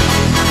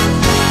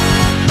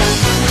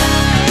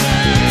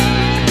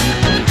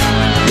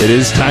It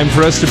is time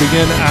for us to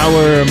begin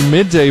our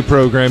midday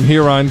program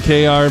here on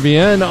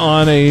KRVN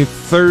on a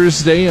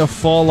Thursday, a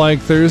fall-like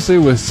Thursday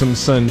with some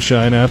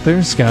sunshine out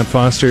there. Scott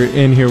Foster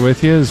in here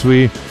with you as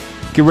we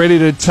get ready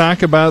to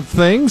talk about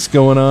things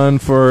going on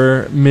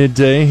for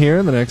midday here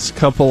in the next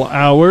couple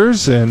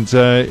hours. And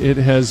it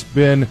has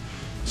been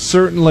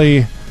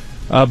certainly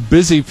a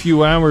busy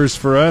few hours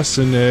for us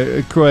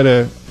and quite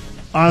an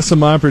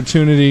awesome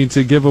opportunity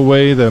to give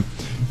away the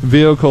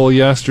vehicle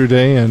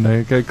yesterday, and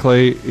I got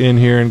Clay in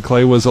here, and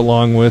Clay was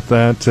along with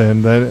that,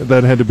 and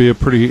that had to be a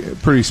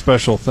pretty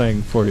special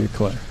thing for you,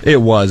 Clay. It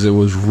was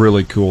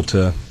really cool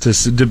to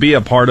be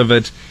a part of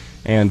it,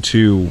 and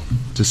to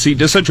see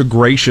just such a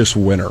gracious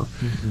winner.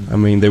 Mm-hmm. I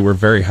mean, they were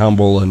very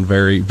humble and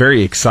very,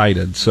 very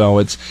excited. So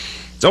it's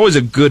always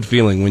a good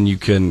feeling when you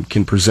can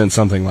present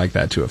something like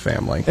that to a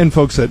family and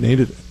folks that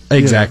needed it.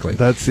 Exactly. Yeah,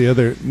 that's the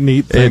other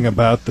neat thing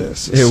about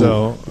this.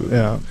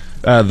 Yeah.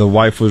 The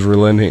wife was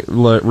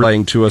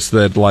relaying to us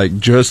that, like,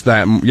 just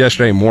that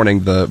yesterday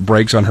morning, the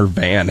brakes on her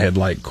van had,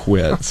 like,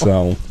 quit.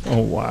 So,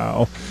 oh,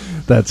 wow.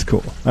 That's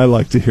cool. I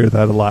like to hear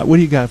that a lot. What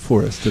do you got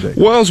for us today?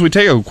 Well, as we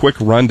take a quick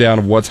rundown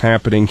of what's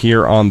happening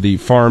here on the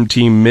farm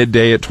team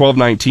midday at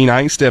 12:19,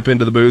 I step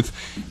into the booth,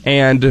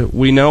 and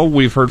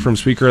we've heard from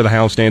Speaker of the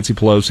House Nancy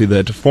Pelosi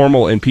that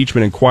formal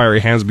impeachment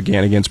inquiry has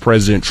began against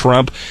President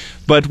Trump.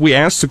 But we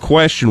asked the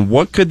question,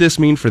 what could this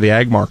mean for the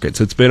ag markets?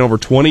 It's been over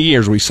 20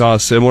 years. We saw a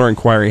similar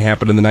inquiry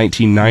happen in the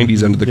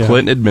 1990s under the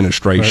Clinton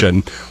administration.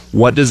 Right.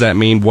 What does that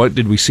mean? What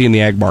did we see in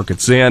the ag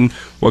markets then?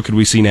 What could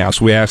we see now?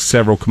 So we asked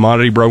several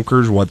commodity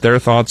brokers what their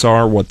thoughts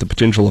are, what the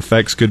potential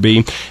effects could be.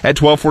 At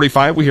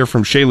 12:45, we hear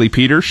from Shaylee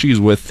Peters. She's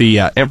with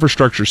the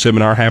infrastructure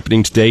seminar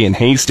happening today in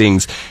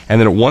Hastings.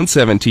 And then at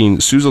 1:17,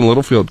 Susan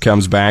Littlefield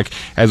comes back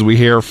as we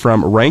hear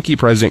from Ranky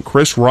President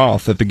Chris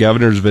Roth at the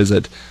governor's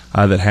visit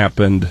that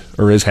happened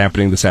or is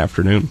happening this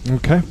afternoon.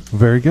 Okay,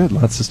 very good.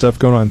 Lots of stuff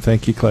going on.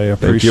 Thank you, Clay. I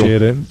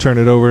appreciate it. Turn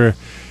it over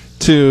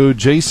to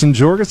Jason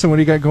Jorgensen. What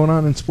do you got going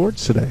on in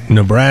sports today?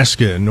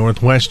 Nebraska,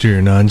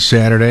 Northwestern on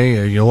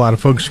Saturday. A lot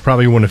of folks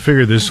probably want to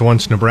figure this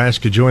once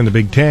Nebraska joined the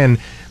Big Ten.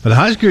 But the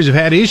Huskers have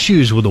had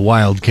issues with the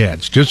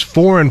Wildcats. Just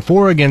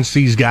 4-4 against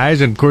these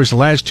guys. And, of course, the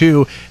last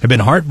two have been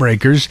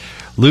heartbreakers,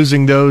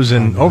 losing those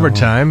in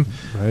overtime.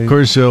 Right. Of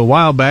course, a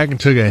while back, it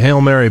took a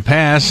Hail Mary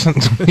pass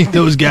to beat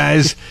those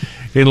guys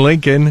in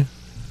Lincoln.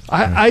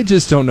 I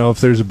just don't know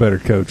if there's a better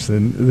coach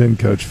than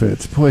Coach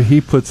Fitz. Boy,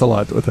 he puts a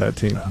lot with that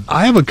team.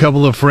 I have a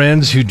couple of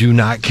friends who do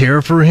not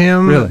care for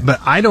him, really? But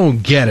I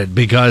don't get it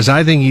because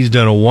I think he's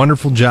done a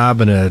wonderful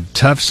job in a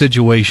tough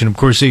situation. Of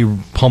course, they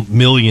pump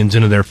millions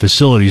into their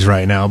facilities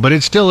right now, but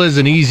it still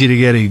isn't easy to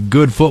get a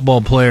good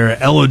football player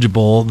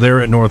eligible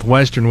there at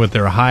Northwestern with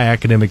their high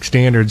academic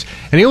standards.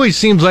 And he always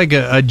seems like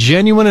a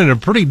genuine and a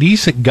pretty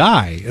decent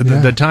guy. Yeah.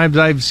 The times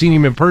I've seen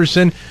him in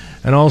person,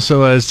 and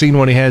also seen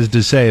what he has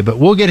to say. But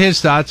we'll get his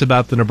thoughts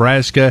about the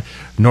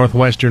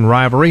Nebraska-Northwestern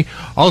rivalry.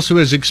 Also,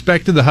 as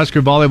expected, the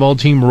Husker volleyball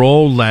team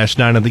rolled last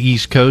night on the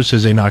East Coast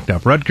as they knocked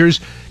off Rutgers.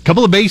 A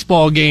couple of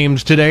baseball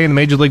games today in the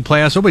Major League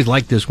playoffs. I always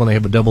like this when they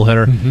have a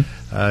doubleheader.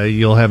 Mm-hmm.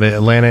 You'll have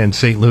Atlanta and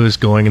St. Louis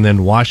going, and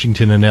then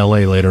Washington and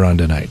L.A. later on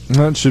tonight.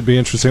 That should be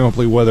interesting.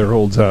 Hopefully weather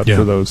holds out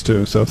for those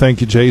two. So thank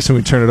you, Jason.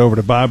 We turn it over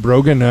to Bob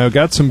Brogan.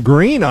 Got some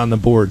green on the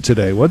board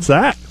today. What's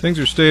that? Things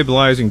are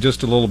stabilizing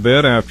just a little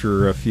bit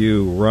after a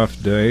few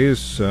rough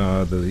days.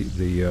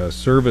 The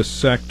service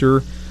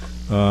sector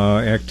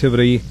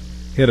activity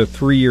hit a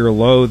 3-year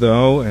low,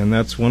 though, and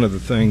that's one of the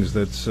things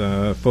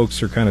that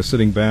folks are kind of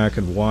sitting back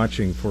and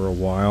watching for a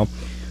while.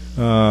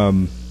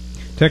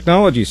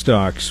 Technology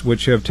stocks,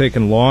 which have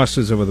taken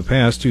losses over the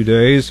past 2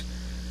 days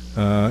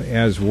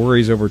as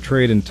worries over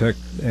trade and tech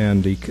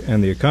and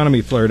the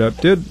economy flared up,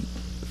 did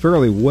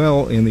fairly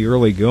well in the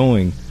early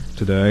going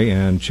today,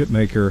 and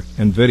chipmaker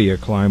NVIDIA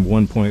climbed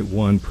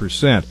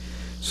 1.1%.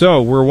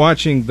 So we're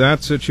watching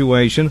that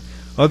situation.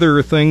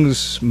 Other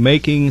things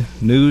making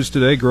news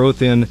today,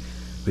 growth in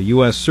the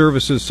U.S.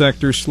 services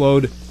sector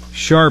slowed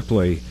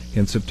sharply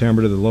in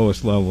September to the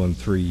lowest level in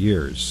 3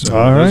 years. So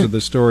those are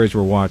the stories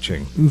we're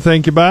watching.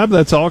 Thank you, Bob.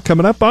 That's all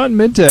coming up on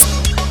Midday.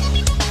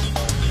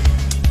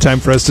 Time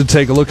for us to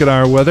take a look at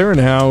our weather and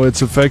how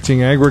it's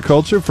affecting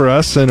agriculture for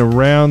us and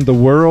around the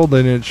world.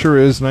 And it sure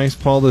is nice,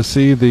 Paul, to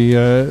see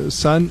the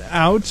sun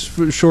out,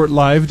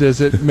 short-lived as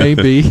it may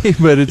be,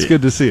 but it's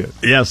good to see it.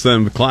 Yes,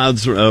 the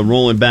clouds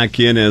rolling back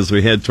in as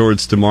we head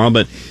towards tomorrow.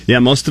 But, yeah,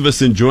 most of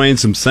us enjoying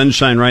some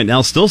sunshine right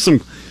now. Still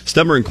some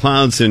stubborn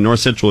clouds in north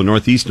central and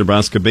northeast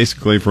Nebraska,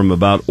 basically from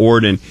about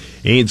Ord and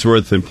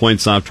Ainsworth and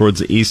points off towards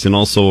the east, and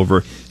also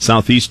over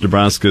southeast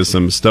Nebraska,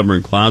 some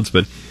stubborn clouds.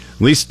 But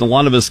at least a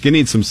lot of us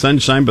getting some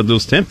sunshine, but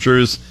those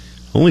temperatures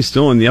only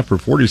still in the upper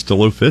 40s to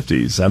low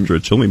 50s after a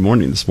chilly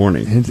morning this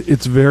morning.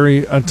 It's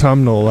very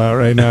autumnal out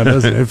right now,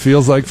 doesn't it? It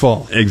feels like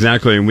fall.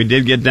 Exactly, and we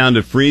did get down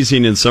to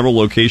freezing in several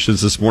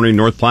locations this morning.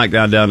 North Platte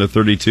got down to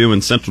 32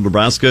 in central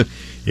Nebraska.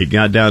 It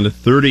got down to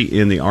 30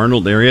 in the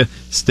Arnold area.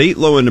 State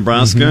low in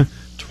Nebraska,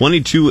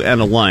 22 at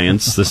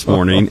Alliance this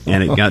morning,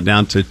 and it got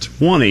down to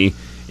 20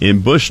 in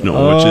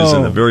Bushnell, which is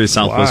in the very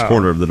southwest wow.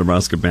 corner of the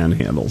Nebraska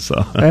Panhandle.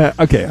 So,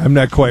 okay, I'm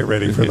not quite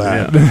ready for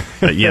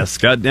that. Yes,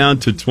 got down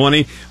to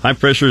 20. High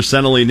pressure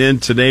settling in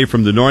today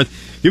from the north.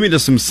 Giving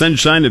us some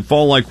sunshine and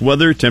fall-like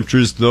weather.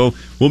 Temperatures, though,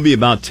 will be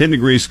about 10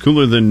 degrees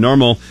cooler than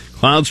normal.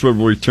 Clouds will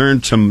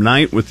return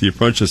tonight with the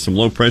approach of some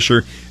low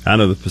pressure out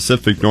of the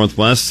Pacific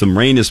Northwest. Some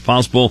rain is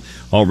possible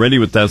already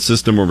with that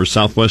system over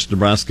southwest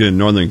Nebraska and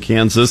northern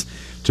Kansas.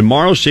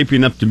 Tomorrow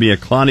shaping up to be a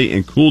cloudy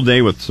and cool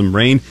day with some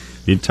rain.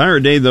 The entire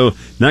day, though,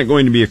 not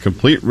going to be a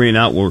complete rain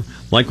out. We're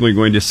likely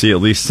going to see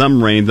at least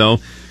some rain, though.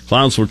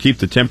 Clouds will keep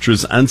the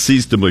temperatures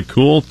unseasonably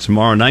cool.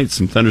 Tomorrow night,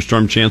 some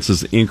thunderstorm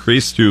chances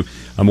increase to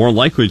a more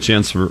likely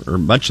chance for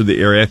much of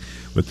the area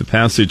with the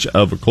passage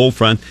of a cold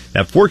front.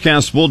 That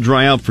forecast will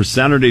dry out for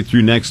Saturday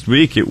through next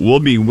week. It will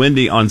be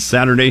windy on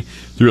Saturday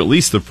through at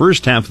least the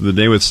first half of the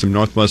day with some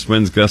northwest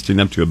winds gusting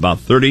up to about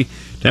 30.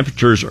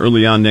 Temperatures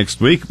early on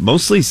next week,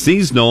 mostly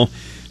seasonal.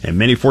 And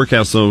many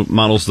forecast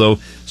models, though,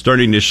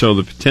 starting to show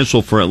the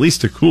potential for at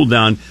least a cool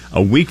down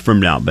a week from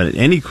now. But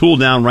any cool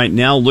down right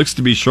now looks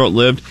to be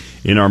short-lived.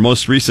 In our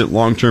most recent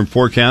long-term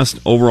forecast,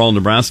 overall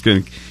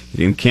Nebraska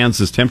and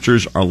Kansas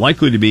temperatures are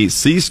likely to be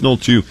seasonal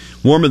to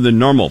warmer than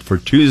normal for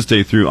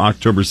Tuesday through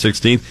October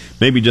 16th.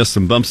 Maybe just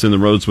some bumps in the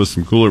roads with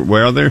some cooler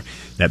weather.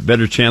 That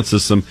better chance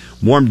of some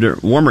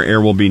warmer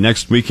air will be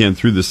next weekend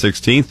through the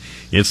 16th.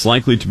 It's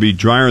likely to be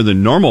drier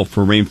than normal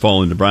for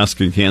rainfall in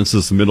Nebraska and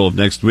Kansas the middle of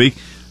next week.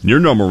 Near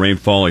normal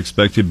rainfall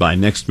expected by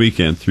next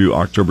weekend through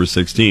October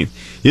 16th.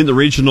 In the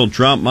regional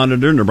drought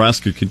monitor,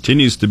 Nebraska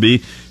continues to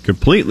be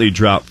completely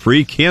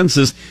drought-free.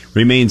 Kansas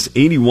remains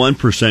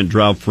 81%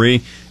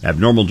 drought-free.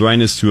 Abnormal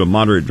dryness to a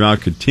moderate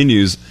drought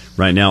continues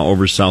right now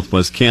over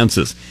southwest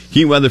Kansas.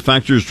 Key weather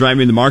factors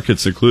driving the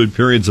markets include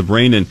periods of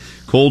rain and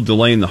cold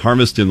delaying the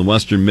harvest in the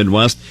western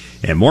Midwest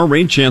and more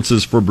rain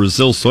chances for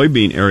Brazil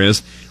soybean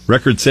areas.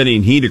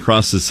 Record-setting heat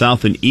across the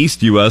south and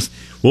east U.S.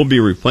 will be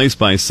replaced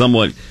by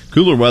somewhat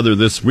cooler weather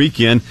this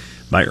weekend.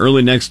 By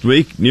early next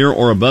week, near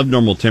or above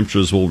normal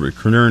temperatures will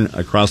return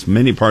across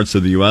many parts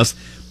of the U.S.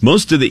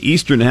 Most of the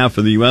eastern half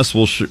of the U.S.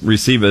 will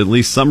receive at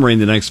least some rain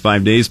the next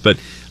 5 days, but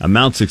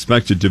amounts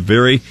expected to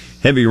vary.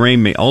 Heavy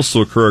rain may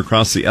also occur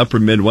across the upper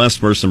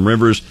Midwest, where some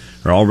rivers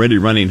are already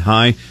running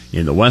high.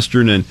 In the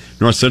western and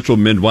north central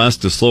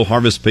Midwest, the slow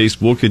harvest pace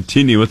will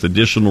continue with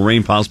additional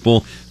rain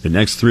possible the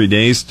next 3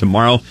 days.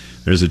 Tomorrow,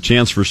 there's a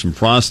chance for some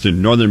frost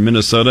in northern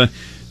Minnesota,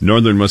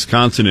 northern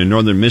Wisconsin, and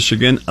northern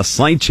Michigan. A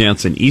slight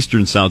chance in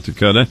eastern South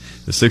Dakota.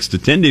 The 6 to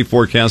 10 day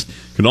forecast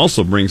could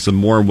also bring some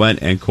more wet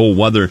and cold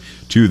weather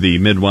to the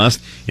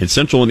Midwest. In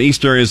central and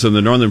east areas of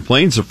the northern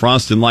plains, the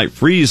frost and light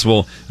freeze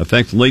will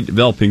affect late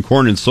developing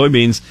corn and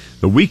soybeans.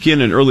 The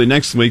weekend and early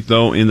next week,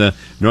 though, in the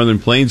northern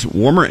plains,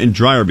 warmer and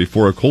drier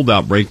before a cold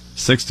outbreak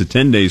 6 to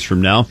 10 days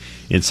from now.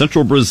 In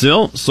central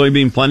Brazil,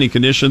 soybean planting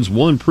conditions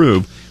will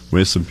improve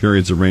with some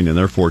periods of rain in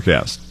their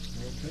forecast.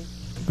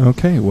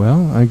 Okay,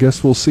 well, I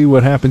guess we'll see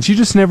what happens. You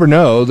just never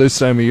know this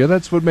time of year.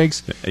 That's what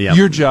makes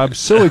your job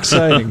so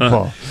exciting,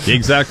 Paul.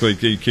 Exactly,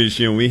 because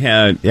we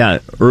had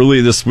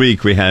early this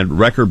week we had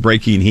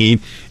record-breaking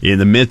heat in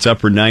the mid to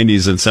upper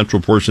 90s in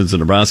central portions of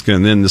Nebraska,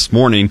 and then this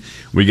morning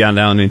we got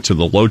down into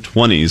the low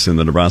 20s in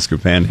the Nebraska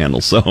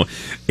Panhandle. So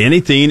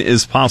anything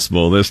is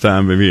possible this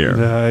time of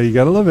year. You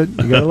gotta love it.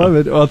 You gotta love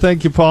it. Well,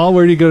 thank you, Paul.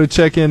 Where do you go to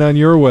check in on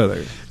your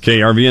weather?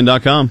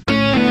 KRVN.com.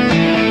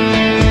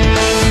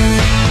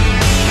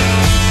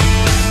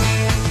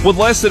 With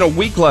less than a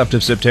week left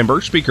of September,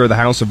 Speaker of the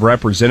House of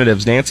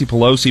Representatives Nancy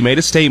Pelosi made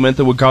a statement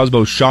that would cause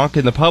both shock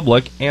in the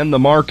public and the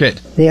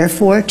market.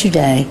 Therefore,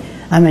 today,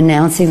 I'm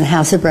announcing the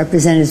House of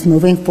Representatives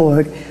moving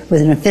forward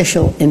with an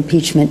official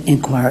impeachment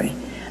inquiry.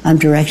 I'm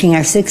directing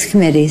our 6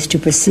 committees to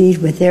proceed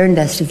with their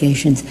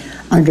investigations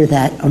under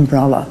that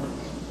umbrella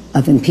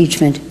of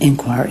impeachment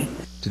inquiry.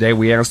 Today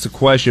we asked the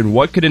question,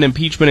 what could an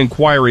impeachment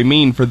inquiry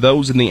mean for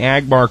those in the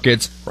ag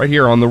markets? Right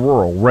here on the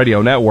Rural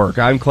Radio Network,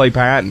 I'm Clay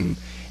Patton.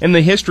 In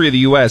the history of the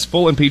U.S.,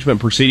 full impeachment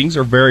proceedings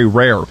are very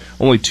rare.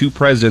 Only 2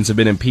 presidents have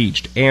been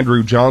impeached,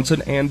 Andrew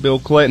Johnson and Bill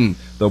Clinton,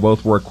 though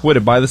both were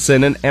acquitted by the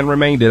Senate and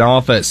remained in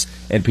office.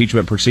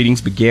 Impeachment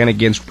proceedings began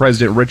against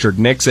President Richard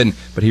Nixon,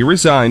 but he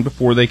resigned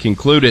before they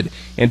concluded.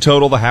 In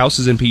total, the House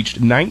has impeached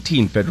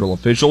 19 federal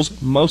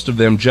officials, most of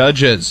them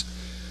judges.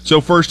 So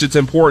first, it's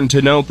important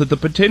to note that the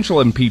potential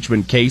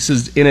impeachment case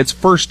is in its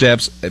first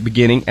steps,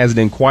 beginning as an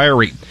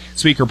inquiry.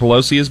 Speaker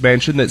Pelosi has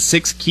mentioned that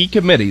 6 key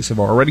committees have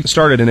already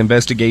started an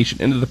investigation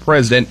into the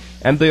president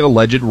and the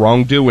alleged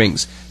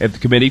wrongdoings. If the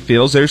committee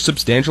feels there's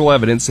substantial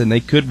evidence, then they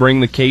could bring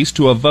the case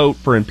to a vote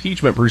for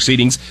impeachment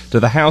proceedings to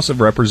the House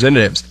of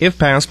Representatives. If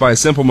passed by a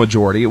simple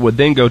majority, it would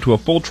then go to a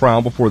full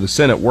trial before the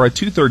Senate, where a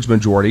 2/3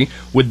 majority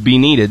would be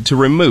needed to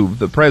remove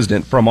the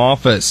president from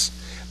office.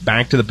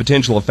 Back to the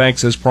potential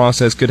effects this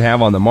process could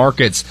have on the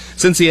markets.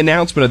 Since the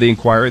announcement of the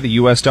inquiry, the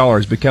U.S. dollar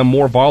has become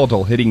more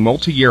volatile, hitting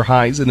multi-year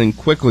highs and then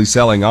quickly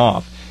selling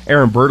off.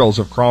 Aaron Bertels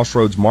of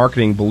Crossroads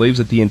Marketing believes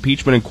that the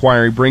impeachment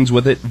inquiry brings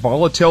with it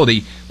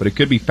volatility, but it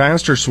could be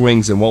faster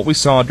swings than what we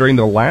saw during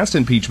the last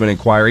impeachment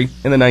inquiry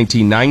in the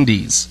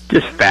 1990s.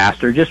 Just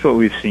faster, just what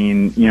we've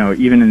seen,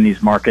 even in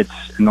these markets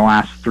in the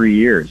last 3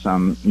 years.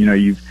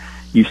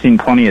 You've seen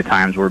plenty of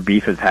times where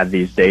beef has had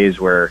these days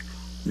where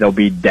they'll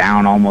be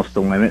down almost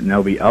the limit and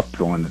they'll be up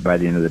the limit by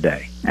the end of the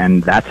day.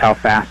 And that's how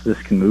fast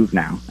this can move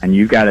now. And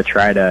you've got to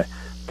try to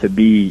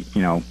be,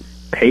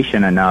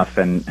 patient enough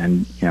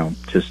and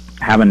just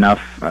have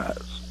enough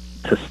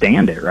to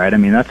stand it, right? I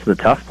mean, that's the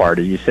tough part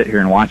is you sit here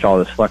and watch all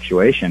this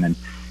fluctuation and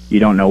you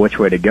don't know which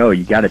way to go.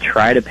 You got to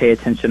try to pay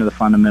attention to the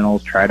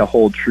fundamentals, try to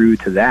hold true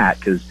to that,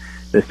 because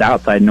this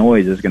outside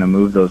noise is going to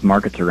move those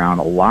markets around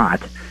a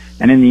lot.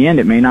 And in the end,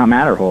 it may not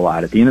matter a whole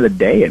lot. At the end of the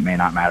day, it may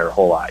not matter a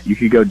whole lot. You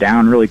could go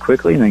down really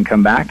quickly and then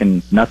come back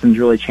and nothing's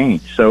really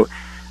changed. So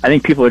I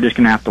think people are just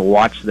going to have to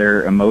watch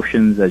their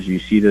emotions as you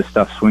see this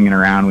stuff swinging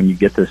around when you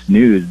get this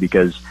news,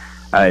 because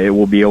it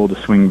will be able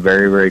to swing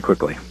very, very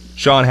quickly.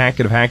 Sean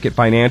Hackett of Hackett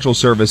Financial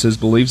Services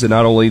believes that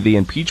not only the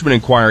impeachment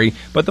inquiry,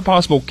 but the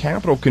possible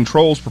capital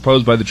controls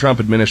proposed by the Trump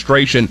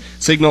administration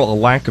signal a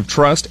lack of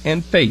trust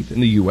and faith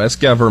in the U.S.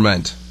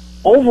 government.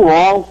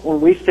 Overall,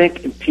 when we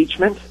think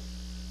impeachment,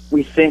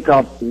 we think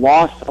of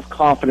loss of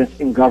confidence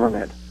in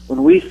government.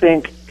 When we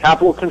think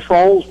capital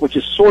controls, which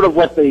is sort of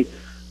what the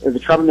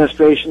Trump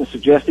administration is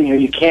suggesting,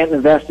 you can't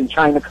invest in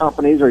China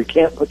companies or you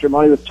can't put your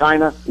money with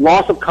China,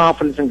 loss of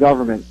confidence in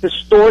government.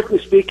 Historically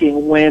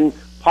speaking, when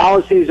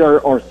policies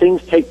or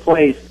things take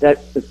place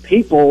that the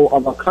people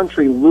of a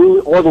country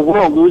lose, or the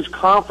world lose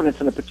confidence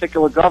in a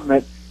particular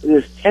government, it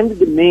has tended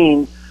to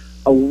mean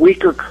a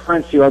weaker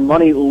currency or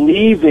money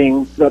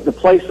leaving the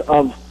place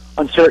of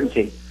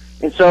uncertainty.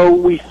 And so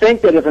we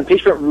think that if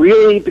impeachment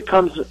really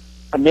becomes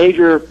a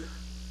major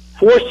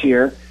force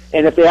here,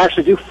 and if they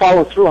actually do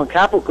follow through on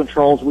capital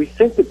controls, we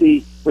think that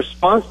the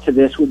response to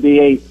this would be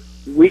a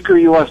weaker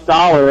U.S.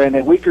 dollar, and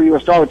a weaker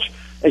U.S. dollar, which,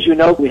 as you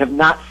know, we have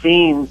not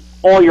seen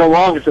all year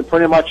long. It's been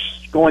pretty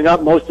much going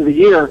up most of the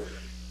year,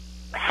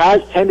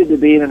 has tended to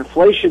be an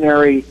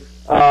inflationary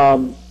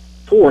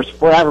force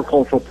for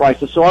agricultural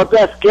prices. So our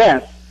best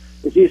guess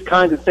is these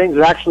kinds of things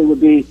actually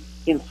would be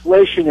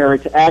inflationary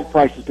to ag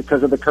prices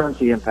because of the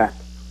currency impact.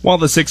 While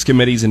the 6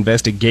 committee's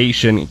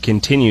investigation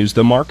continues,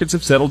 the markets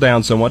have settled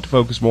down somewhat to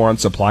focus more on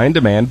supply and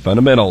demand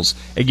fundamentals.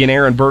 Again,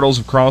 Aaron Bertels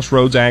of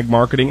Crossroads Ag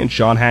Marketing and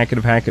Sean Hackett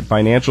of Hackett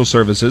Financial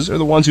Services are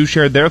the ones who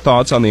shared their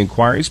thoughts on the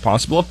inquiry's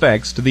possible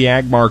effects to the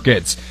ag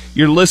markets.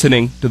 You're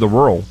listening to the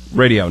Rural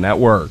Radio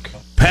Network.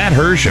 Pat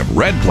Hirsch of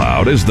Red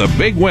Cloud is the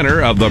big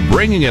winner of the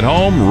Bringing It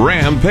Home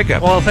Ram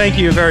pickup. Well, thank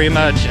you very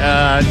much.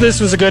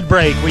 This was a good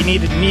break. We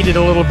needed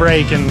a little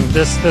break, and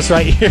this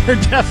right here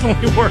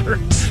definitely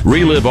works.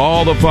 Relive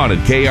all the fun at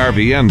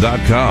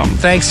krvn.com.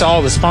 Thanks to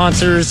all the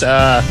sponsors.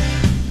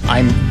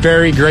 I'm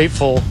very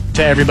grateful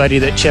to everybody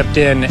that chipped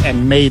in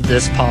and made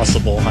this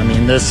possible. I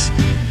mean, this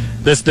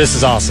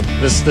is awesome.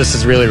 This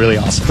is really, really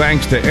awesome.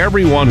 Thanks to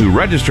everyone who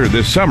registered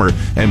this summer,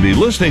 and be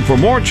listening for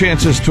more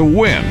chances to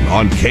win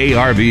on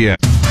KRVN.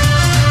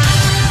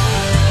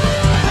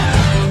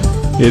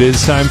 It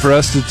is time for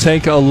us to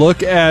take a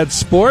look at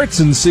sports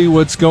and see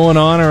what's going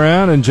on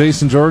around. And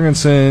Jason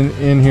Jorgensen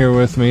in here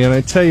with me. And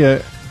I tell you,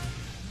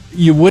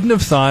 you wouldn't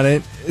have thought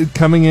it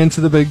coming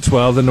into the Big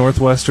 12. The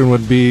Northwestern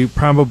would be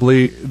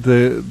probably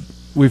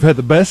we've had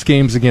the best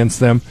games against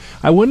them.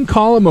 I wouldn't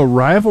call them a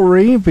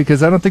rivalry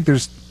because I don't think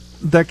there's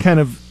that kind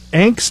of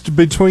angst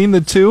between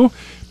the two.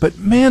 But,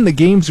 man, the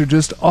games are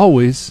just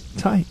always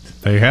tight.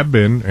 They have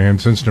been. And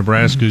since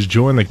Nebraska's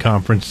joined the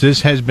conference,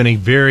 this has been a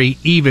very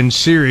even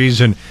series.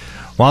 And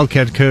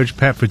Wildcat coach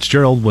Pat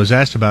Fitzgerald was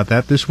asked about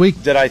that this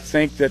week. Did I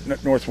think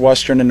that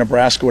Northwestern and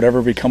Nebraska would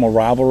ever become a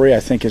rivalry?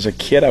 I think as a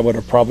kid I would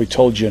have probably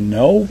told you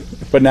no.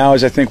 But now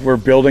as I think we're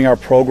building our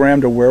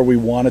program to where we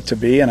want it to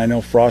be, and I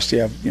know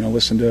Frosty, I've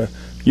listened to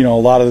a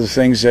lot of the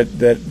things that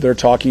they're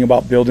talking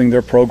about building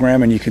their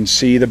program, and you can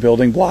see the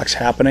building blocks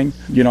happening.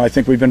 I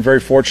think we've been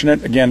very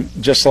fortunate. Again,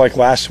 just like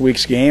last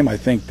week's game, I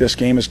think this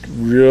game is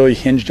really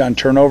hinged on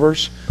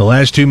turnovers. The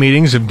last 2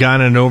 meetings have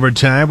gone in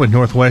overtime, with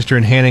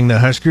Northwestern handing the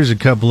Huskers a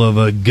couple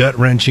of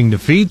gut-wrenching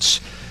defeats.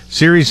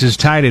 Series is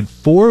tied at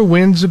 4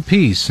 wins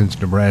apiece since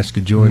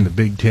Nebraska joined the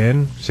Big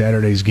Ten.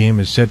 Saturday's game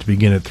is set to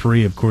begin at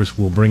 3. Of course,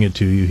 we'll bring it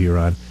to you here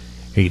on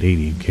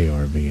 880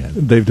 KRVN.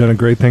 They've done a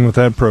great thing with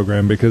that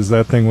program because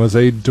that thing was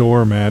a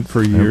doormat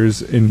for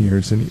years and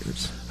years and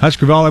years.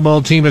 Husker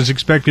volleyball team as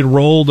expected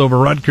rolled over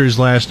Rutgers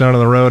last night on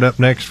the road. Up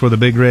next for the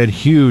Big Red,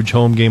 huge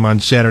home game on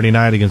Saturday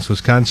night against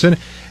Wisconsin.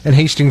 And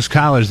Hastings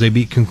College, they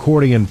beat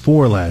Concordia in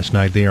 4 last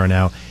night. They are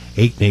now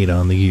 8-8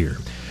 on the year.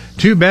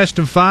 2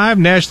 best-of-5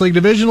 National League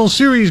Divisional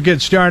Series get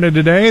started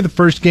today. The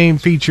first game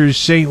features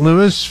St.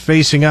 Louis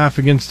facing off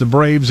against the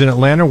Braves in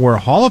Atlanta, where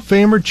Hall of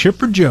Famer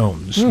Chipper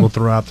Jones will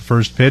throw out the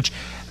first pitch.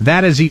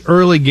 That is the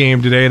early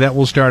game today. That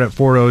will start at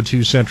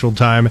 4:02 Central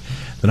Time.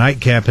 The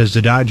nightcap has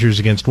the Dodgers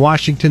against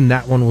Washington.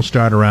 That one will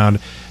start around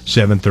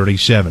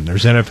 7:37.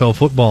 There's NFL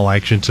football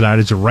action tonight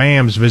as the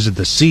Rams visit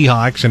the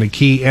Seahawks in a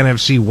key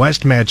NFC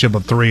West matchup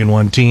of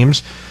 3-1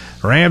 teams.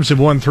 Rams have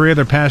won 3 of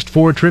their past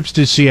 4 trips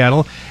to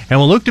Seattle and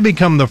will look to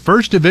become the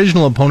first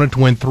divisional opponent to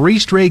win 3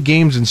 straight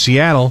games in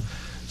Seattle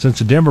since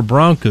the Denver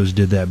Broncos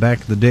did that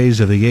back in the days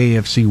of the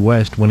AFC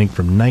West, winning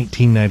from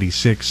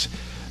 1996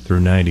 through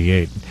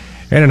 98.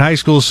 And in high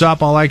school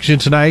softball action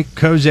tonight,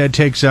 Cozad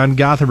takes on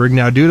Gothenburg.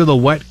 Now, due to the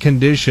wet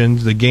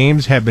conditions, the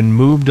games have been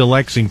moved to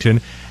Lexington.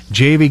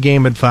 JV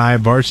game at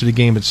 5, varsity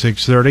game at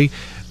 6:30.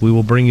 We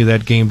will bring you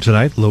that game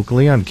tonight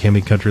locally on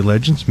KAMI Country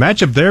Legends.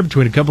 Matchup there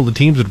between a couple of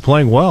teams that are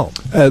playing well.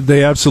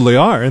 They absolutely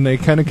are, and they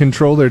kind of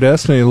control their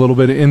destiny a little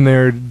bit in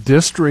their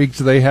district.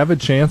 They have a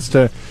chance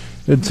to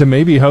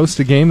maybe host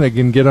a game that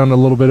can get on a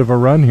little bit of a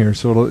run here.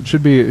 So it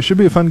should be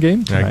a fun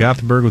game tonight.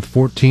 Gothenburg with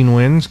 14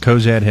 wins.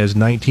 Cozad has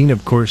 19.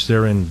 Of course,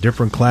 they're in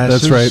different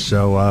classes. That's right.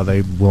 So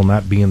they will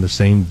not be in the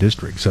same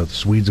district. So the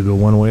Swedes will go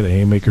one way, the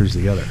Haymakers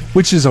the other.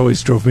 Which has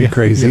always drove me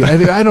crazy.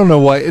 Yeah. I don't know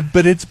why,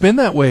 but it's been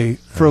that way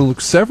for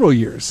several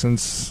years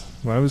since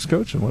I was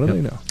coaching. What do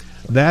they know?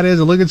 That is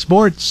a look at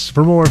sports.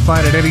 For more,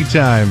 find it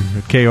anytime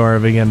at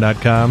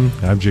KRVN.com.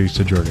 I'm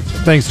Jason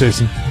Jorgensen. Thanks,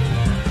 Jason.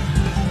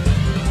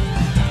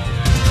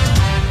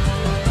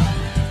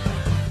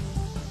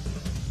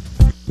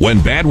 When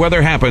bad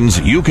weather happens,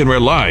 you can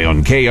rely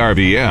on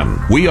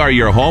KRVN. We are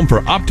your home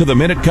for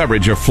up-to-the-minute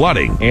coverage of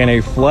flooding. And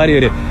a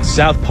flooded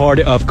south part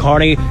of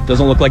Kearney.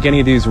 Doesn't look like any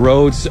of these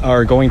roads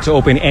are going to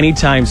open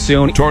anytime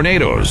soon.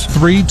 Tornadoes.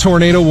 3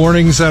 tornado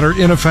warnings that are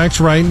in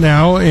effect right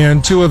now,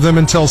 and 2 of them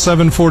until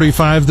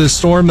 7:45. This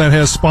storm that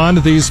has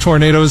spawned these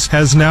tornadoes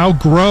has now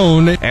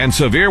grown. And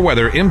severe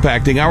weather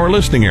impacting our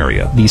listening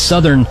area. The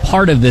southern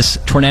part of this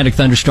tornadic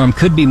thunderstorm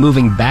could be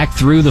moving back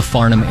through the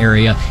Farnham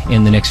area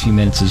in the next few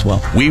minutes as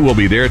well. We will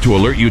be there to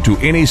alert you to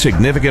any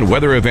significant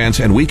weather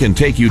events, and we can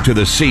take you to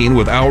the scene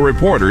with our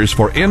reporters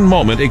for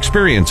in-moment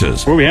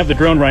experiences. Where we have the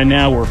drone right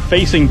now, we're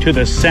facing to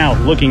the south,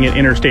 looking at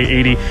Interstate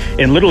 80,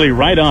 and literally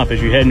right off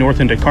as you head north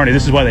into Kearney.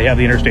 This is why they have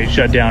the interstate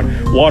shut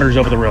down. Water's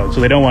over the road,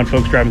 so they don't want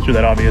folks driving through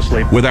that,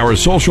 obviously. With our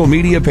social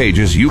media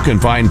pages, you can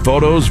find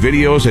photos,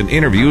 videos, and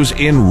interviews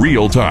in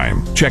real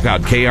time. Check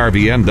out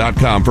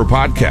KRVN.com for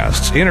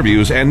podcasts,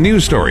 interviews, and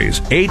news stories.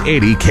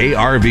 880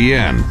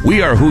 KRVN.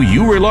 We are who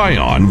you rely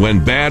on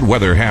when bad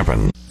weather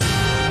happens.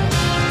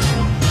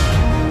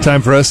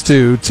 Time for us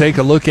to take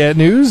a look at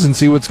news and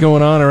see what's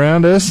going on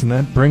around us, and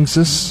that brings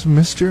us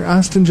Mr.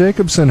 Austin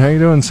Jacobson. How you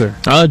doing, sir?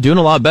 Doing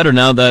a lot better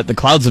now that the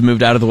clouds have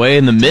moved out of the way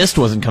and the mist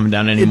wasn't coming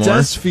down anymore. It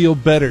does feel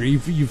better. You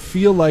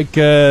feel like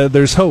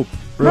there's hope.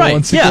 Right,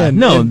 once yeah. again.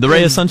 No, the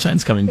ray of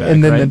sunshine's coming back.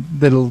 And then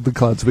right? the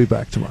clouds will be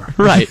back tomorrow.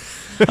 Right.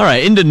 All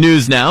right, into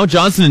news now.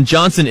 Johnson &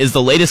 Johnson is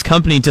the latest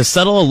company to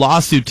settle a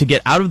lawsuit to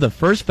get out of the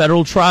first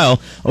federal trial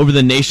over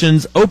the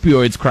nation's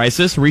opioids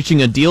crisis,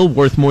 reaching a deal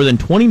worth more than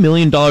 $20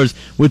 million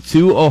with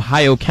 2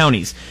 Ohio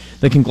counties.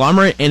 The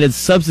conglomerate and its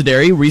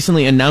subsidiary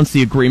recently announced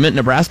the agreement.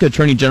 Nebraska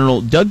Attorney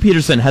General Doug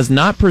Peterson has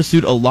not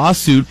pursued a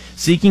lawsuit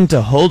seeking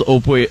to hold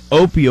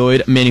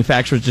opioid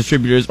manufacturers,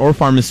 distributors, or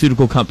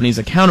pharmaceutical companies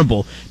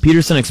accountable.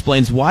 Peterson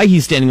explains why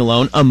he's standing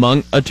alone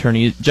among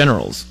attorney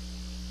generals.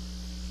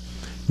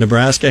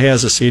 Nebraska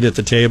has a seat at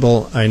the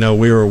table. I know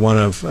we were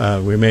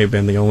we may have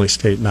been the only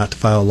state not to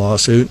file a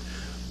lawsuit,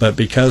 but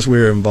because we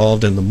were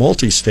involved in the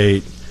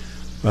multi-state,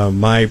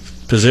 my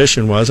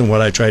position was, and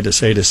what I tried to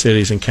say to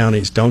cities and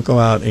counties, don't go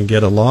out and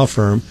get a law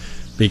firm,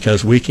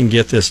 because we can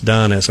get this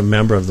done as a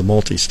member of the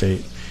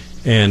multi-state.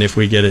 And if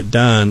we get it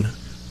done,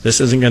 this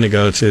isn't going to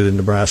go to the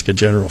Nebraska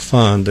General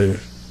Fund to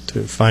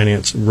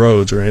finance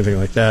roads or anything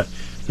like that.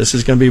 This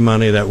is going to be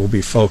money that will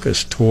be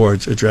focused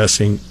towards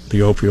addressing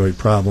the opioid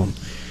problem.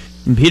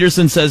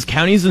 Peterson says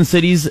counties and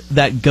cities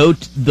that go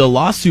the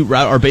lawsuit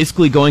route are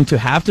basically going to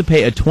have to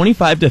pay a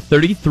 25 to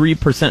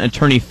 33%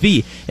 attorney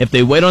fee. If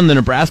they wait on the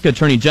Nebraska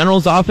Attorney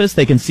General's office,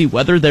 they can see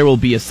whether there will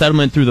be a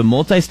settlement through the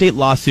multi-state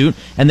lawsuit,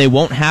 and they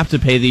won't have to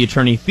pay the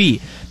attorney fee.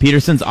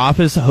 Peterson's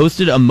office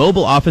hosted a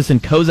mobile office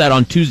in Cozad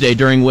on Tuesday,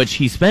 during which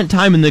he spent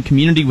time in the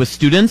community with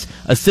students,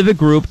 a civic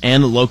group,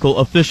 and local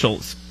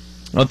officials.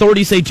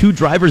 Authorities say 2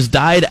 drivers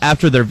died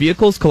after their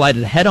vehicles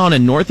collided head-on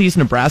in northeast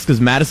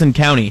Nebraska's Madison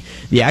County.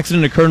 The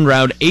accident occurred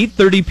around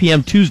 8:30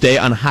 p.m. Tuesday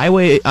on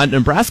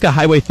Nebraska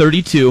Highway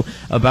 32,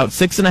 about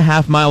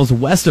 6.5 miles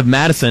west of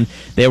Madison.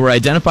 They were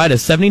identified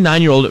as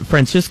 79-year-old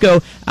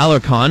Francisco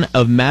Alarcon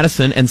of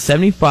Madison and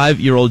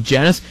 75-year-old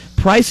Janice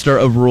Preister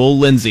of rural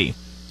Lindsay.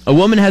 A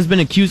woman has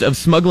been accused of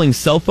smuggling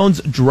cell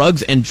phones,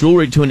 drugs, and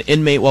jewelry to an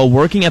inmate while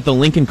working at the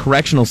Lincoln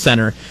Correctional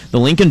Center. The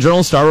Lincoln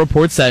Journal-Star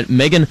reports that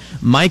Megan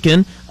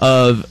Mikan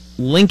of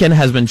Lincoln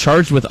has been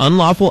charged with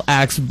unlawful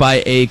acts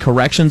by a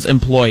corrections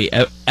employee.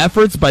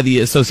 Efforts by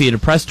the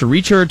Associated Press to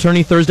reach her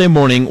attorney Thursday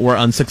morning were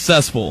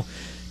unsuccessful.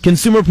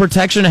 Consumer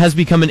protection has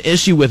become an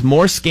issue, with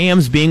more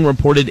scams being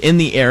reported in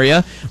the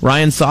area.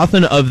 Ryan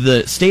Sothen of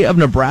the State of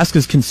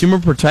Nebraska's Consumer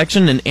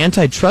Protection and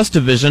Antitrust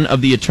Division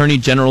of the Attorney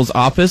General's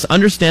office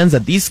understands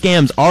that these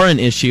scams are an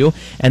issue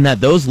and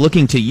that those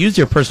looking to use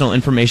your personal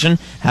information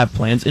have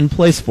plans in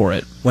place for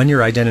it. When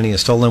your identity is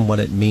stolen, what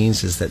it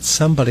means is that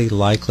somebody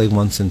likely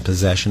once in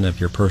possession of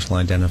your personal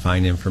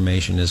identifying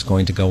information is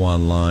going to go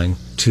online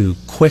to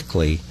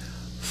quickly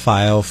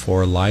file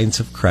for lines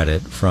of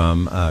credit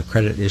from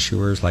credit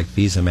issuers like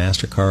Visa,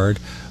 MasterCard,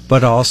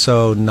 but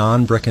also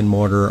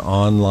non-brick-and-mortar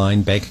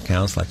online bank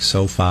accounts like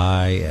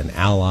SoFi and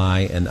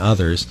Ally and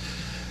others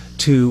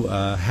to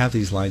have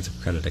these lines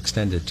of credit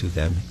extended to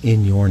them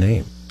in your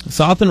name.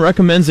 Sawthon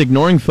recommends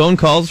ignoring phone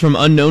calls from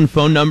unknown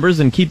phone numbers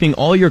and keeping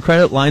all your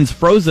credit lines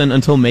frozen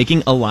until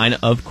making a line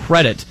of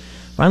credit.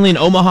 Finally, an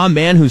Omaha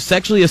man who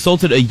sexually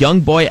assaulted a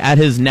young boy at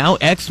his now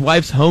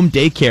ex-wife's home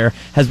daycare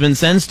has been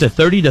sentenced to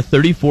 30 to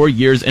 34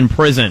 years in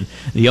prison.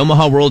 The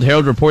Omaha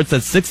World-Herald reports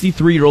that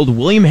 63-year-old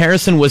William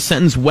Harrison was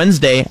sentenced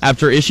Wednesday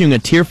after issuing a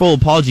tearful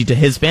apology to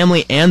his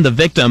family and the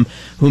victim,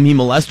 whom he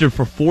molested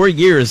for 4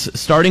 years,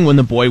 starting when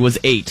the boy was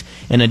 8.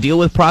 In a deal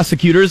with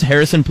prosecutors,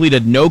 Harrison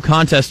pleaded no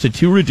contest to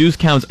 2 reduced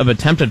counts of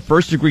attempted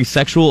first-degree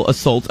sexual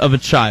assault of a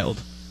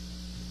child.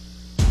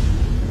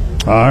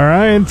 All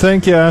right.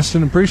 Thank you,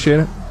 Austin.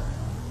 Appreciate it.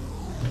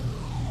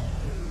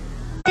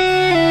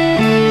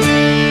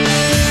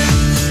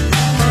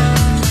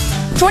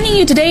 Joining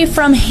you today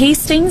from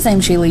Hastings, I'm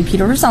Shaylee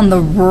Peters on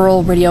the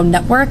Rural Radio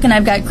Network, and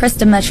I've got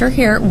Krista Mescher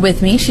here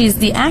with me. She's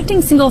the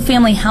Acting Single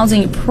Family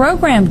Housing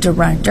Program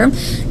Director.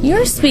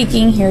 You're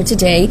speaking here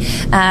today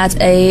at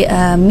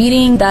a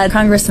meeting that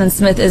Congressman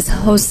Smith is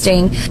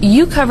hosting.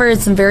 You covered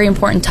some very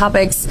important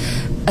topics.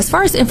 As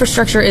far as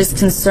infrastructure is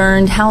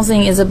concerned,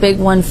 housing is a big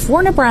one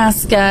for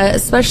Nebraska,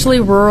 especially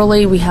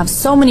rurally. We have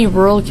so many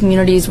rural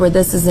communities where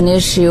this is an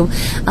issue.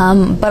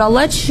 But I'll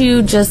let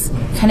you just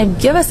kind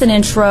of give us an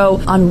intro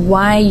on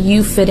why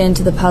you fit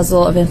into the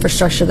puzzle of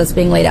infrastructure that's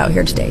being laid out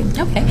here today.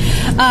 Okay.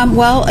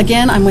 Well,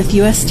 again, I'm with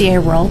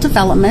USDA Rural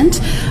Development.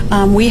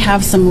 We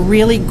have some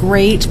really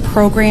great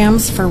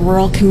programs for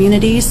rural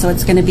communities, so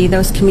it's going to be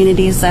those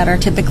communities that are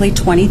typically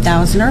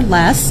 20,000 or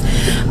less.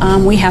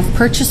 We have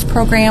purchase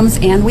programs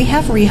and we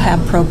have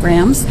rehab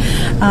programs.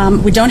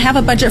 We don't have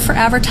a budget for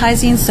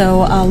advertising,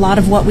 so a lot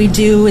of what we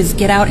do is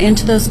get out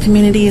into those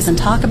communities and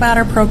talk about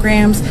our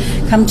programs,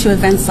 come to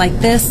events like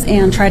this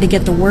and try to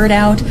get the word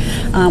out.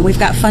 We've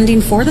got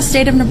funding for the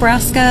state of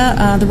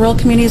Nebraska. The rural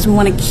communities, we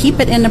want to keep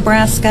it in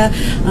Nebraska.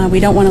 We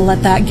don't want to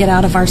let that get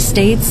out of our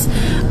states.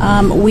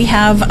 We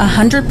have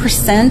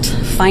 100%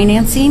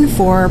 financing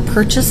for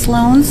purchase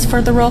loans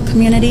for the rural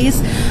communities.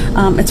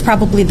 It's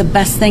probably the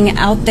best thing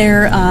out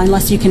there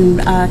unless you can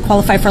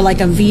qualify for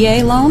like a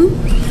VA loan.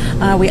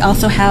 We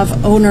also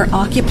have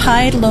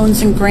owner-occupied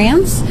loans and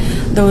grants.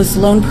 Those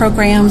loan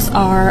programs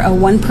are a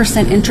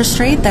 1% interest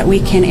rate that we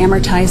can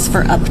amortize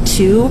for up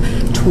to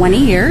 20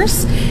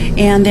 years.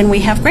 And then we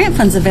have grant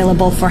funds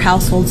available for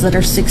households that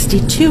are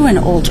 62 and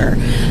older.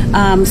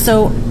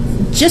 So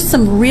just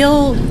some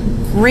real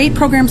great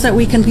programs that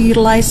we can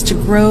utilize to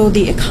grow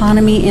the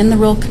economy in the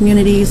rural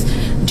communities,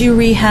 do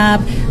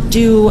rehab,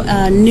 do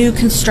new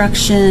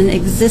construction,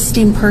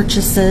 existing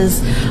purchases.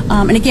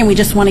 And again, we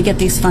just want to get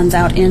these funds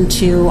out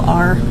into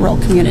our rural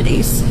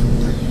communities.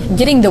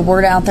 Getting the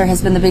word out there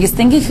has been the biggest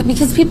thing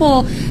because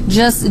people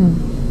just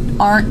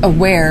aren't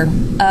aware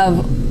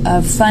of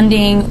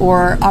funding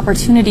or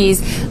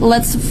opportunities.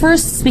 Let's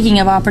first, speaking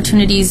of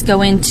opportunities,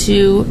 go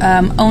into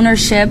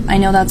ownership. I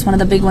know that's one of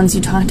the big ones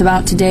you talked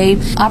about today.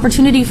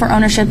 Opportunity for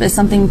ownership is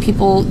something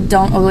people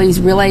don't always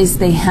realize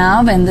they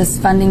have, and this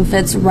funding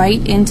fits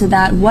right into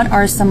that. What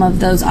are some of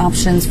those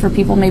options for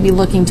people maybe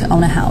looking to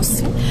own a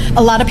house?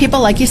 A lot of people,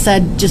 like you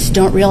said, just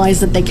don't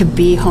realize that they could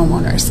be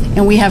homeowners.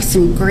 And we have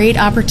some great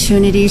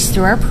opportunities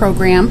through our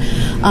program.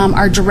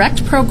 Our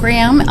direct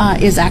program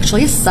is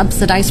actually a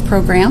subsidized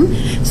program.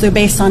 So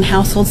based on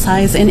household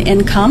size and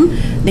income,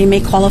 they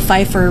may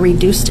qualify for a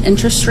reduced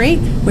interest rate,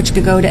 which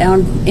could go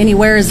down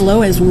anywhere as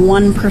low as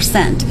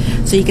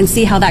 1%. So you can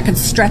see how that could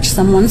stretch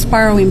someone's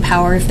borrowing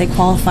power if they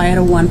qualify at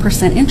a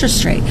 1%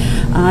 interest rate.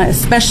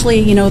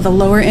 Especially, the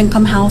lower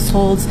income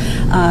households,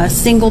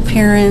 single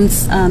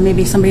parents,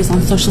 maybe somebody's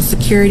on Social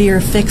Security or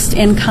fixed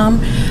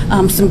income.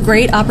 Some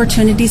great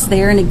opportunities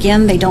there. And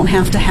again, they don't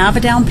have to have a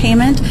down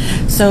payment.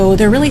 So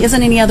there really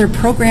isn't any other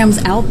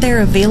programs out there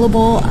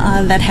available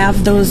that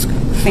have those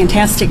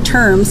fantastic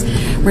terms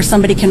where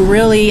somebody can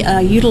really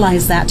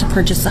utilize that to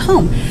purchase a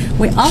home.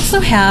 We also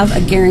have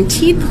a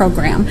guaranteed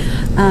program.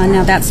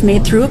 Now that's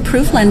made through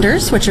approved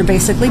lenders, which are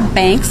basically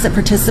banks that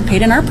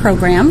participate in our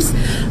programs.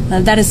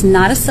 That is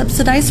not a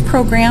subsidized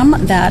program.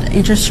 That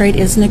interest rate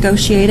is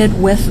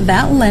negotiated with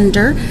that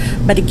lender.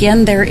 But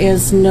again, there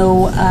is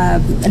no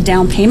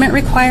down payment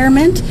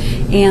requirement,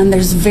 and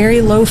there's very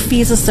low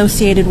fees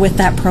associated with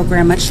that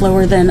program, much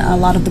lower than a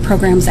lot of the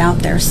programs out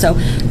there. So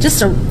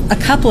just a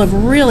couple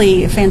of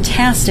really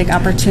fantastic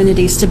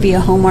opportunities to be a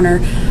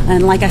homeowner.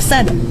 And like I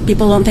said,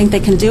 people don't think they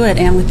can do it,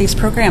 and with these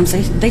programs,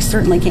 they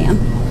certainly can.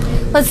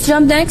 Let's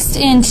jump next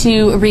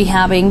into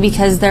rehabbing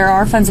because there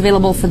are funds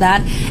available for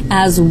that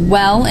as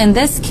well. And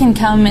this can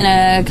come in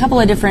a couple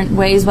of different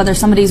ways, whether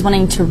somebody's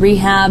wanting to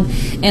rehab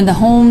in the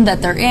home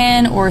that they're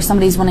in or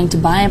somebody's wanting to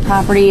buy a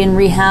property and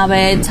rehab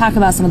it. Talk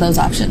about some of those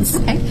options.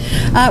 Okay.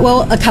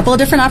 Well, a couple of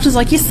different options,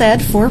 like you said,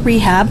 for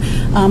rehab.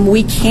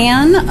 We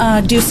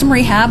can do some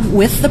rehab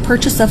with the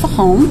purchase of a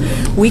home.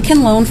 We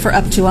can loan for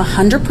up to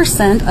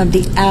 100% of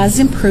the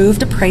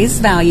as-improved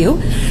appraised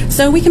value.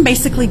 So we can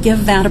basically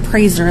give that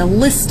appraiser a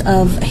list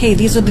of, hey,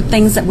 these are the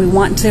things that we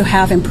want to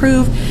have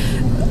improved.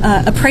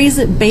 Appraise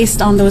it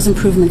based on those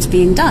improvements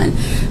being done.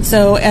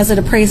 So as it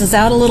appraises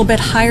out a little bit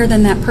higher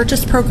than that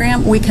purchase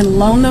program, we can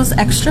loan those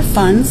extra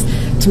funds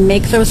to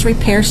make those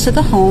repairs to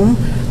the home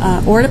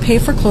or to pay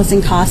for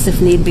closing costs if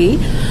need be.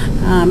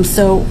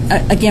 So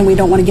again, we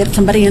don't want to get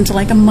somebody into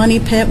like a money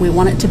pit. We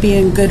want it to be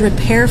in good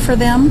repair for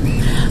them.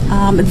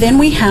 Then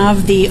we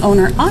have the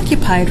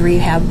owner-occupied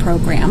rehab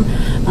program.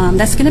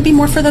 That's going to be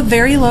more for the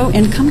very low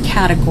income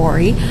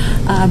category,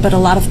 but a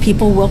lot of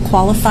people will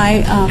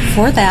qualify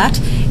for that.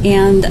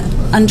 And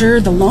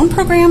under the loan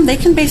program, they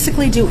can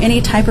basically do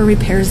any type of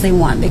repairs they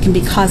want. They can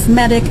be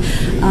cosmetic,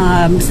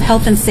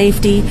 health and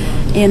safety.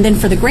 And then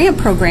for the grant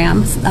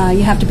programs,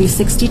 you have to be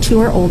 62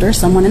 or older,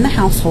 someone in the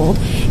household.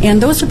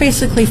 And those are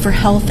basically for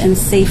health and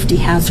safety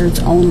hazards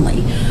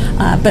only.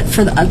 But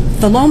for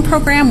the loan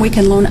program, we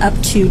can loan up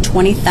to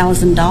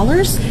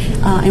 $20,000,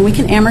 and we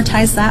can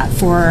amortize that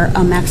for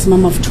a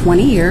maximum of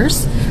 20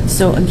 years.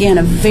 So again,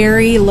 a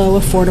very low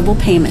affordable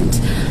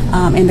payment.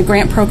 In the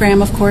grant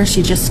program, of course,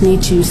 you just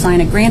need to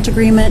sign a grant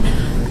agreement.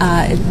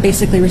 It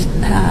basically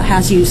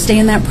has you stay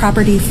in that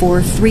property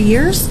for 3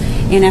 years,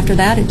 and after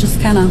that, it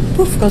just kind of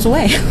poof goes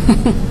away.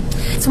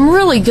 Some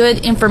really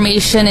good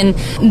information, and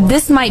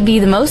this might be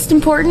the most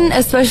important,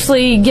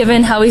 especially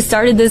given how we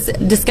started this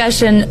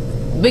discussion.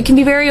 It can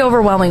be very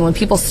overwhelming when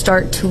people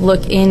start to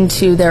look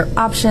into their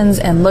options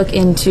and look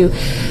into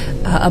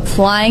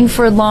applying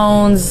for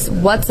loans,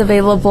 what's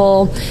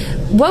available.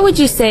 What would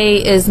you say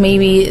is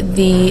maybe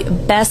the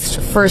best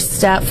first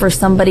step for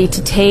somebody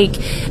to take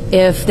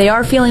if they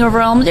are feeling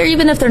overwhelmed, or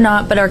even if they're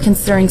not but are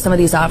considering some of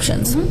these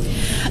options?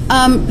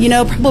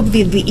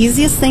 Probably the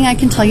easiest thing I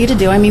can tell you to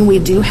do, we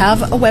do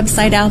have a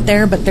website out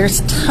there, but there's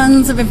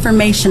tons of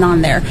information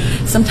on there.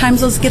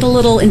 Sometimes those get a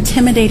little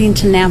intimidating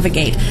to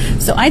navigate.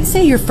 So I'd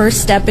say your first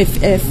step,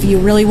 if you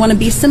really want to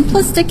be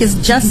simplistic, is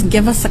just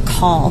give us a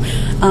call.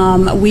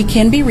 We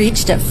can be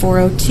reached at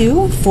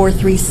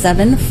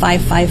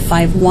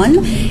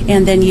 402-437-5551,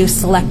 and then you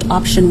select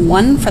option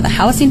 1 for the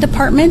housing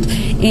department,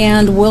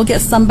 and we'll get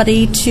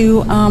somebody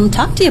to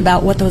talk to you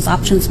about what those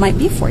options might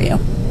be for you.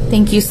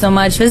 Thank you so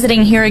much.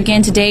 Visiting here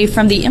again today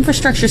from the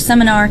Infrastructure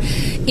Seminar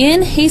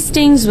in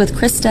Hastings with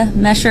Krista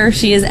Mescher.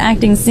 She is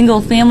acting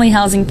Single Family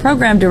Housing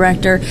Program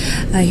Director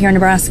here in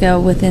Nebraska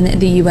within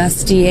the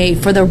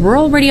USDA. For the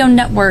Rural Radio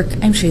Network,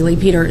 I'm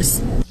Shaylee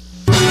Peters.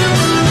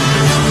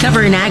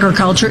 Covering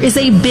agriculture is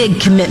a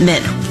big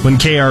commitment. When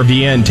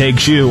KRVN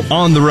takes you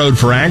on the road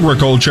for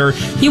agriculture,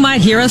 you might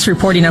hear us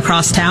reporting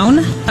across town,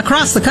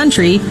 across the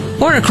country,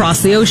 or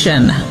across the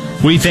ocean.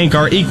 We thank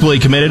our equally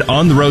committed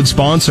on-the-road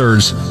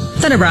sponsors: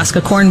 the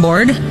Nebraska Corn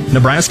Board,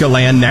 Nebraska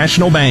Land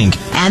National Bank,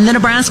 and the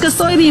Nebraska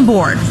Soybean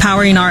Board,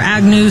 powering our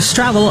Ag News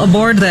travel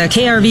aboard the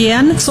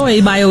KRVN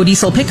Soy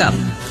Biodiesel pickup.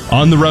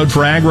 On the road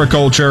for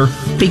agriculture,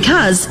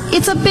 because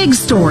it's a big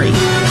story.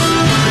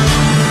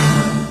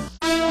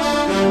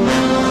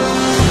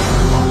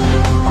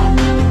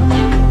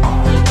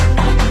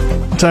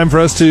 Time for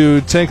us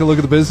to take a look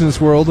at the business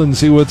world and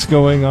see what's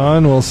going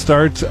on. We'll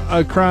start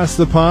across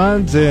the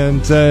pond, and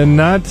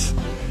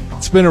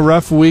it's been a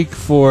rough week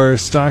for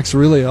stocks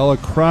really all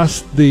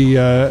across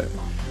the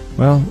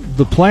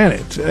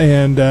planet,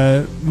 and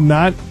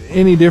not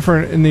any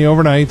different in the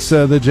overnights.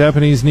 The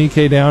Japanese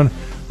Nikkei down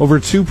over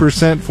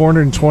 2%,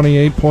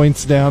 428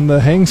 points down. The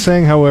Hang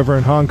Seng, however,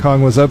 in Hong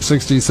Kong was up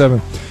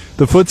 67.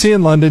 The FTSE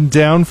in London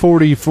down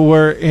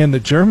 44, and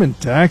the German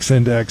DAX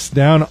index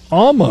down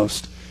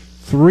almost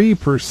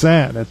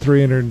 3% at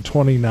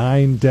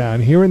 329 down.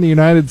 Here in the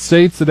United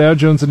States, the Dow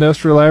Jones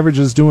Industrial Average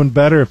is doing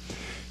better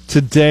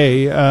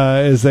today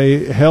as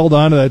they held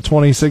on to that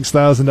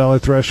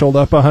 $26,000 threshold,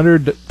 up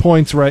 100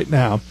 points right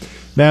now.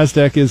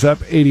 NASDAQ is up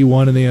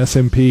 81 and the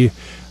S&P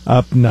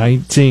up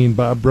 19.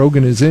 Bob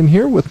Brogan is in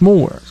here with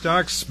more.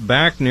 Stocks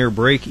back near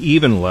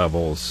break-even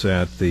levels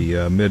at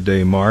the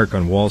midday mark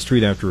on Wall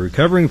Street after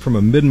recovering from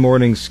a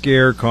mid-morning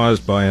scare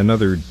caused by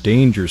another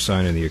danger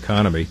sign in the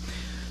economy.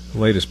 The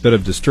latest bit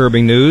of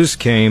disturbing news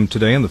came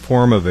today in the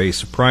form of a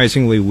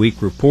surprisingly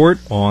weak report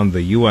on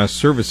the U.S.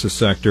 services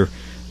sector,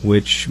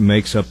 which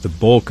makes up the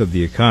bulk of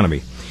the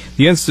economy.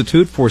 The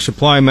Institute for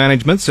Supply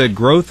Management said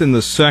growth in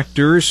the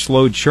sector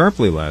slowed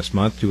sharply last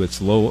month to its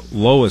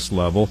lowest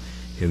level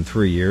in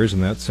 3 years,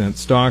 and that sent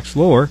stocks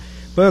lower,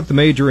 but the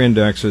major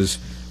indexes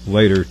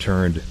later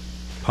turned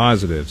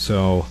positive.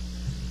 So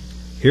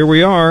here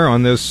we are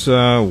on this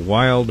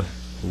wild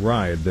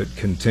ride that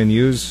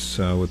continues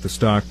with the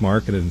stock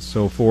market and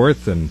so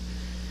forth. And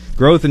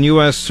growth in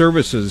U.S.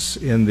 services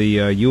in the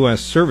U.S.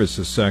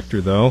 services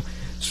sector, though,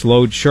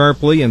 slowed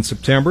sharply in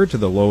September to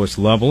the lowest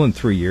level in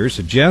 3 years,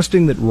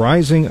 suggesting that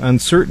rising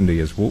uncertainty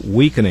is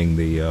weakening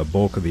the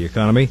bulk of the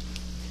economy.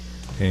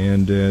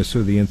 And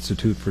so the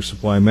Institute for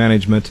Supply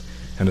Management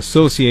and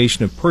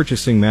Association of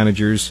Purchasing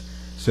Managers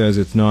says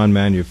its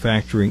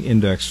non-manufacturing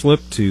index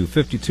slipped to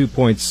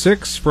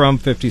 52.6 from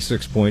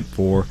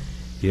 56.4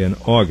 in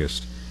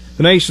August.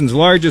 The nation's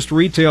largest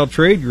retail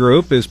trade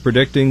group is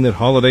predicting that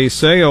holiday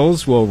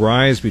sales will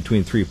rise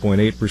between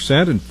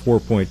 3.8% and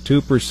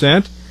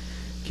 4.2%.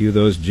 Cue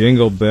those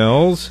jingle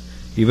bells.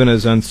 Even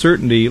as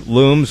uncertainty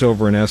looms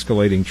over an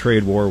escalating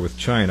trade war with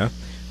China,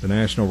 the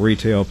National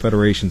Retail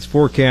Federation's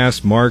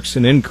forecast marks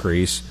an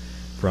increase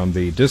from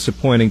the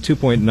disappointing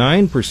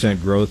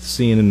 2.9% growth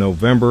seen in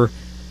November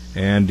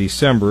and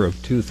December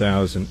of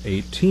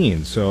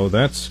 2018. So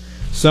that's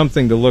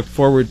something to look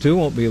forward to.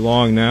 Won't be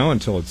long now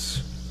until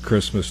it's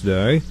Christmas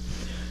Day.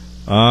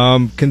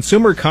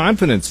 Consumer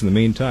confidence, in the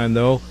meantime,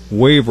 though,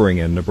 wavering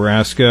in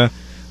Nebraska.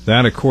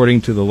 That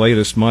according to the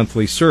latest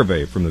monthly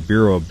survey from the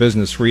Bureau of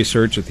Business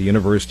Research at the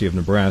University of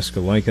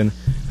Nebraska-Lincoln.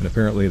 And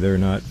apparently they're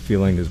not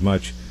feeling as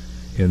much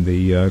in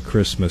the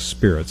Christmas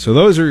spirit. So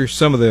those are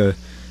some of the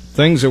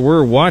things that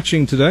we're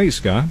watching today,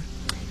 Scott.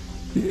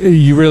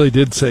 You really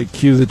did say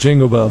cue the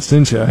jingle bells,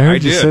 didn't you? I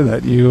heard you say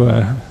that. You,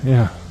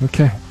 yeah,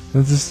 okay.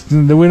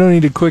 We don't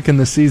need to quicken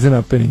the season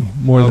up any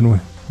more than we.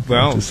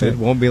 Well, it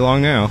won't be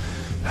long now.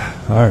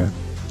 All right.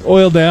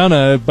 Oil down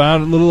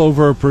about a little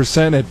over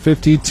 1% at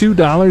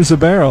 $52 a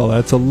barrel.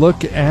 That's a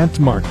look at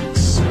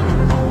markets.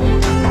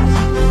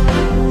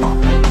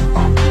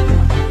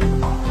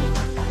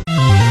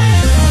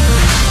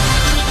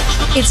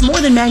 It's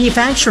more than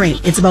manufacturing.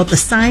 It's about the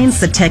science,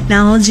 the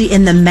technology,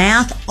 and the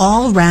math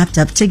all wrapped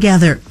up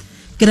together.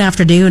 Good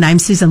afternoon. I'm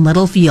Susan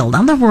Littlefield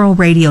on the Rural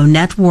Radio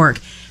Network.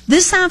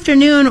 This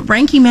afternoon,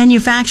 Ranke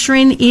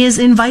Manufacturing is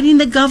inviting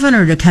the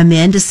governor to come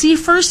in to see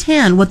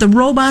firsthand what the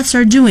robots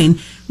are doing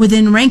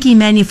within Ranke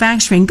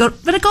Manufacturing. But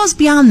it goes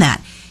beyond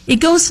that.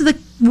 It goes to the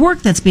work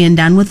that's being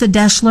done with the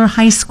Deschler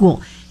High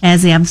School,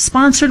 as they have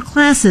sponsored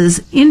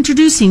classes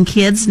introducing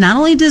kids not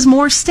only to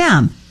more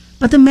STEM,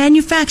 but the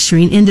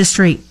manufacturing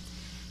industry.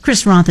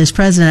 Chris Roth is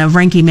president of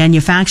Ranke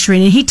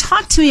Manufacturing, and he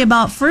talked to me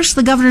about first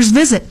the governor's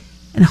visit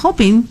and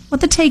hoping what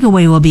the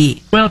takeaway will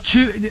be. Well,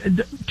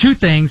 two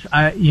things.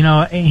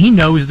 He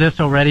knows this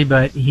already,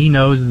 but he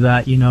knows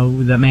that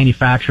that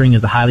manufacturing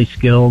is a highly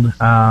skilled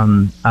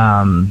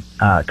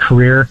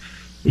career.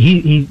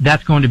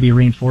 That's going to be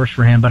reinforced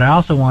for him. But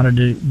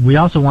we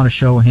also want to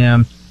show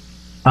him,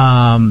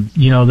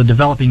 the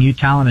developing youth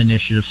talent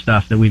initiative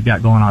stuff that we've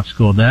got going on at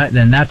school.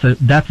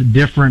 That's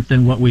different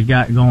than what we've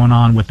got going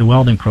on with the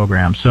welding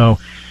program. So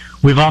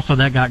we've also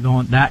got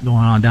going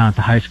on down at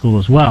the high school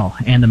as well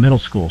and the middle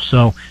school.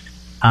 So,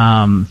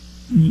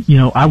 we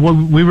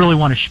really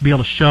want to be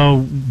able to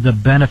show the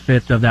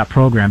benefits of that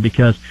program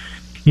because,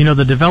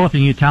 the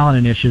Developing Youth Talent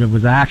Initiative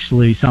was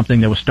actually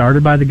something that was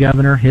started by the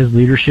governor. His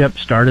leadership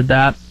started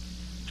that.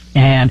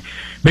 And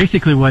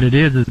basically what it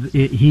is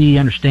he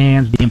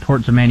understands the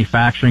importance of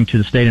manufacturing to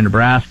the state of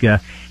Nebraska.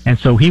 And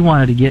so he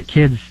wanted to get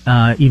kids,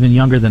 even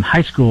younger than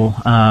high school,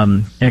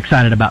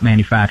 excited about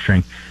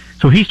manufacturing.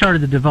 So he started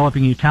the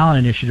Developing Youth Talent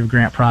Initiative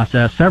grant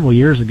process several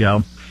years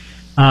ago.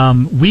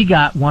 We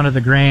got one of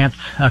the grants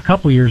a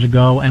couple years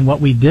ago, and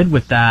what we did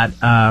with that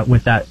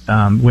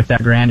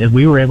grant is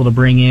we were able to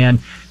bring in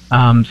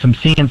some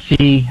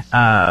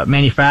CNC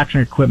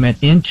manufacturing equipment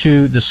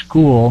into the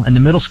school, and the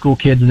middle school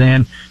kids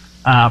then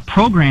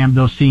programmed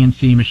those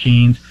CNC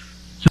machines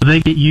so they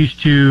get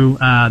used to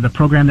the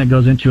program that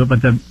goes into it.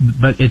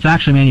 But it's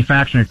actually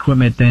manufacturing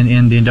equipment then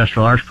in the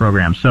industrial arts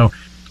program. So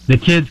the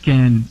kids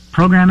can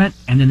program it,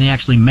 and then they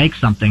actually make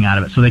something out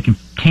of it, so they can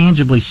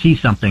tangibly see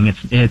something.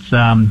 It's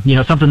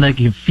something they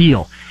can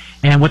feel.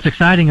 And what's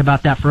exciting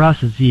about that for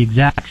us is the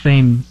exact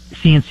same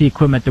CNC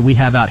equipment that we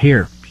have out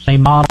here.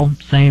 Same model,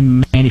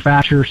 same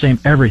manufacturer, same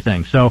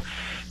everything. So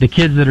the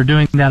kids that are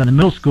doing that in the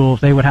middle school, if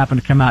they would happen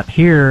to come out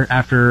here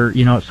after,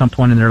 at some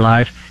point in their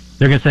life,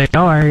 they're going to say,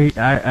 oh, I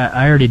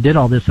already did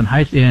all this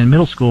in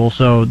middle school,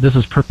 so this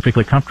is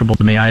perfectly comfortable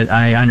to me.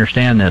 I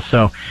understand this.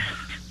 So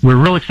we're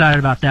real excited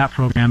about that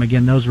program.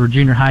 Again, those were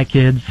junior high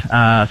kids,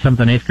 7th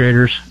and 8th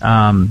graders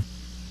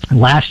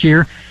last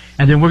year,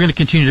 and then we're going to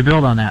continue to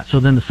build on that. So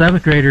then the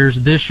 7th graders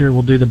this year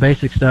will do the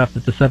basic stuff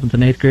that the 7th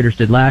and 8th graders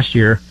did last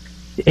year.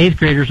 The 8th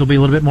graders will be a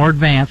little bit more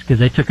advanced because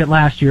they took it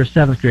last year as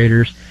 7th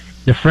graders.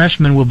 The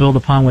freshmen will build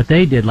upon what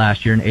they did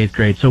last year in 8th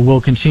grade. So we'll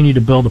continue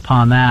to build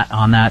upon that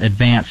on that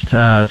advanced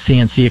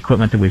CNC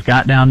equipment that we've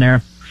got down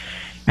there.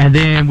 And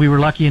then we were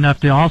lucky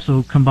enough to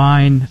also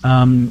combine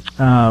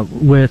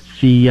with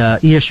the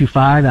ESU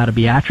 5 out of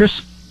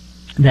Beatrice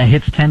that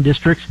hits 10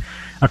 districts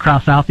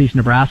across southeast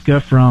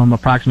Nebraska from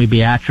approximately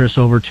Beatrice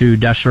over to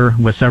Deschler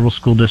with several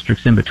school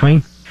districts in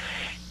between.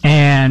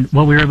 And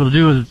what we were able to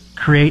do is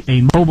create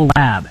a mobile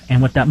lab.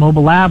 And what that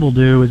mobile lab will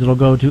do is it'll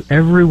go to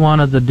every one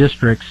of the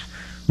districts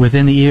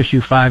within the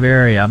ESU 5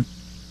 area,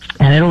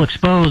 and it'll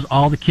expose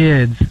all the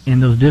kids in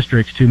those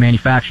districts to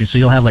manufacturing. So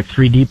you'll have like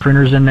 3D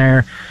printers in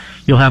there.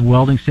 You'll have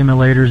welding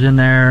simulators in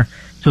there.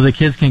 so the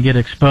kids can get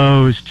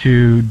exposed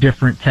to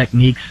different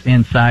techniques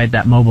inside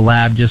that mobile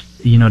lab, just,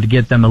 to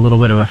get them a little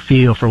bit of a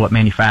feel for what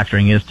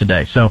manufacturing is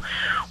today. So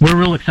we're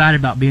real excited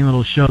about being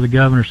able to show the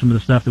governor some of the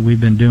stuff that we've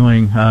been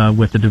doing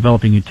with the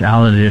Developing Youth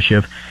Talent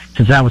Initiative,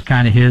 since that was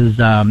kind of his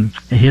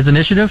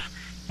initiative.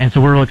 And so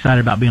we're real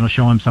excited about being able to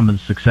show him some of the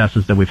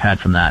successes that we've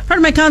had from that. Part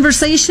of my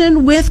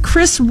conversation with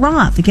Chris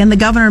Roth. Again, the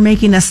governor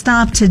making a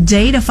stop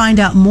today to find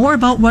out more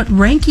about what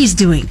Ranke's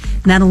doing,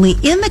 not only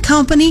in the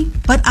company,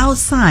 but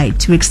outside,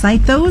 to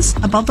excite those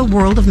about the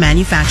world of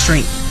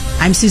manufacturing.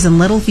 I'm Susan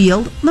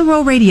Littlefield, on the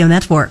Rural Radio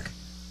Network.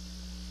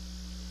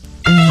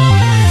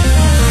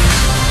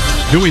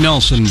 Dewey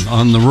Nelson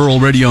on the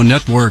Rural Radio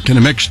Network in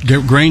a mixed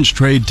grains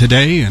trade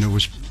today, and it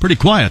was pretty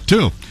quiet,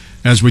 too.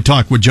 As we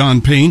talk with John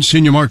Payne,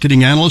 Senior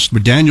Marketing Analyst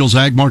with Daniels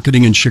Ag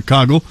Marketing in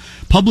Chicago,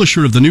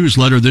 publisher of the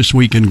newsletter This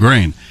Week in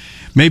Grain.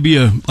 Maybe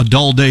a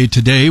dull day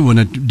today when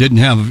it didn't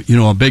have,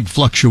 a big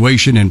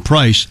fluctuation in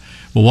price.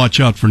 We'll watch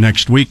out for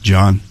next week,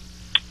 John.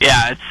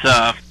 Yeah, it's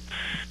a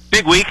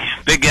big week,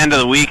 big end of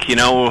the week.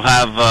 We'll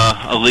have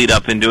a lead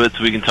up into it,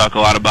 so we can talk a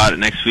lot about it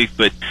next week.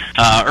 But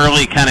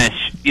early kind of,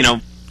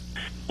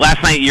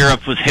 last night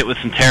Europe was hit with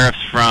some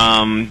tariffs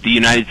from the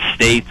United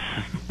States,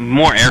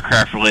 more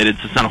aircraft related,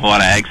 so it's not a whole lot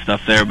of ag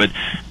stuff there, but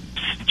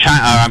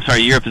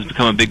Europe has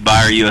become a big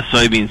buyer of U.S.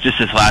 soybeans just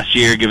this last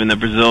year, given that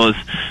Brazil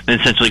has been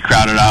essentially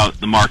crowded out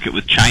the market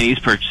with Chinese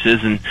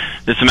purchases, and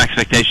there's some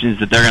expectations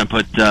that they're going to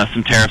put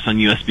some tariffs on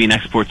U.S. bean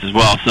exports as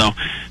well. So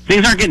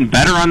things aren't getting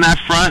better on that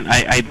front.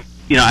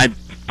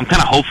 I'm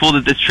kind of hopeful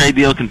that this trade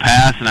deal can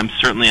pass, and I'm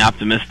certainly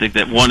optimistic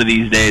that one of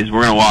these days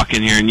we're going to walk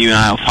in here and you and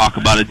I will talk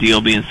about a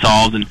deal being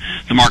solved and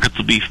the markets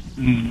will be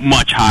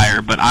much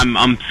higher. But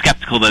I'm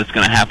skeptical that it's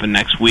going to happen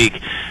next week.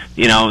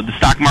 The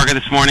stock market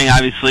this morning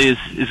obviously is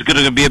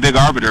going to be a big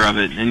arbiter of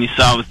it, and you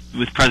saw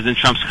with President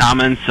Trump's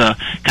comments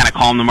kind of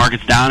calmed the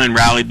markets down and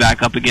rallied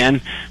back up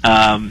again.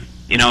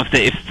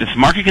 If the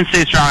market can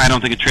stay strong, I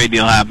don't think a trade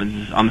deal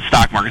happens on the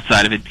stock market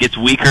side. If it gets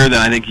weaker, then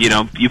I think,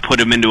 you put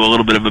them into a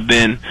little bit of a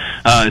bin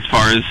as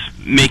far as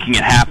making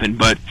it happen.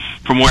 But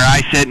from where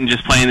I sit and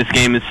just playing this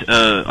game is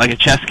like a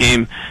chess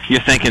game,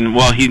 you're thinking,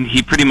 well,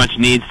 he pretty much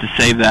needs to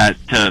save that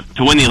to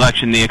win the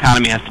election. The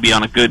economy has to be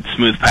on a good,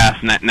 smooth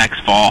path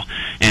next fall.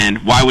 And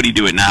why would he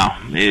do it now?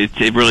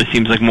 It really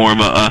seems like more of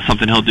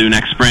something he'll do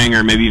next spring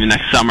or maybe even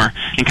next summer,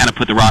 and kind of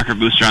put the rocket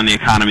booster on the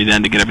economy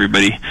then to get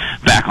everybody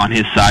back on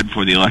his side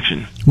before the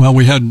election. Well,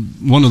 we had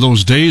one of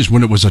those days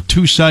when it was a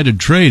two-sided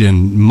trade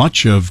in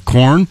much of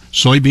corn,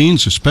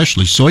 soybeans,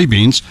 especially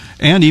soybeans,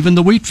 and even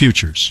the wheat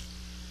futures.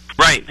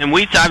 Right, and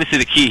wheat's obviously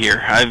the key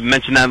here. I've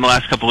mentioned that in the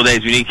last couple of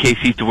days. We need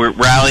KC to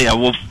rally. I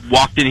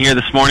walked in here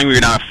this morning. We were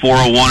down at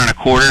 401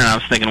 1/4, and I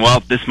was thinking,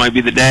 well, this might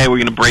be the day we're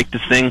going to break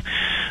this thing,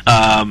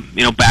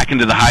 back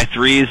into the high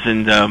threes,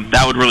 and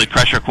that would really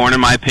pressure corn, in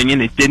my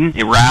opinion. It didn't.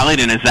 It rallied,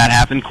 and as that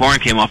happened, corn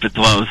came off its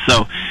lows.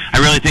 So I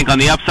really think on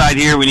the upside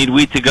here, we need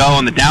wheat to go.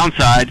 On the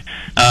downside,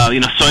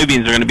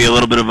 soybeans are going to be a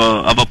little bit of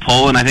a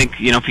pull, and I think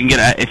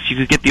if you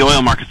could get the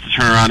oil markets to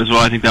turn around as well,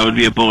 I think that would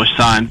be a bullish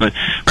sign. But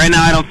right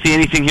now, I don't see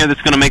anything here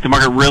that's going to make the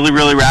market really,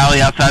 really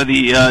rally outside of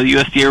the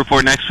USDA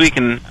report next week,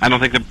 and I don't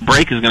think the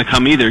break is going to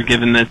come either,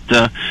 given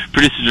that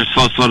producers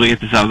are slow to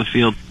get this out of the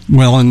field.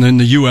 Well, and then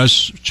the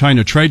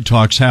U.S.-China trade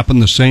talks happen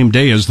the same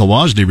day as the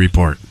WASDE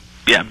report.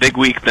 Yeah, big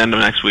week then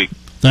next week.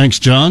 Thanks,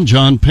 John.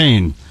 John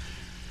Payne,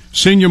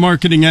 Senior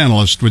Marketing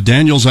Analyst with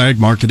Daniels Ag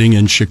Marketing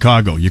in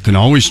Chicago. You can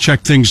always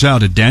check things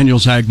out at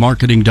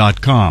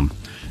danielsagmarketing.com.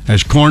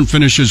 As corn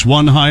finishes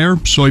 1 higher,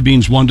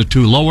 soybeans 1 to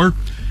 2 lower,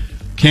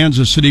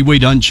 Kansas City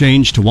wheat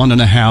unchanged to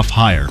 1.5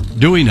 higher.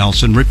 Dewey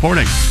Nelson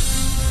reporting.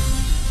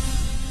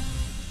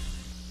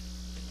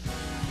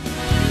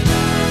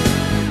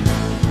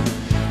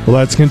 Well,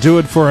 that's going to do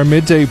it for our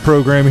midday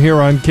program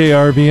here on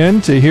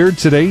KRVN. To hear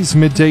today's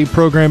midday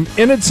program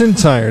in its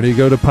entirety,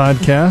 go to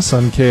podcasts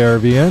on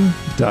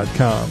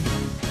krvn.com.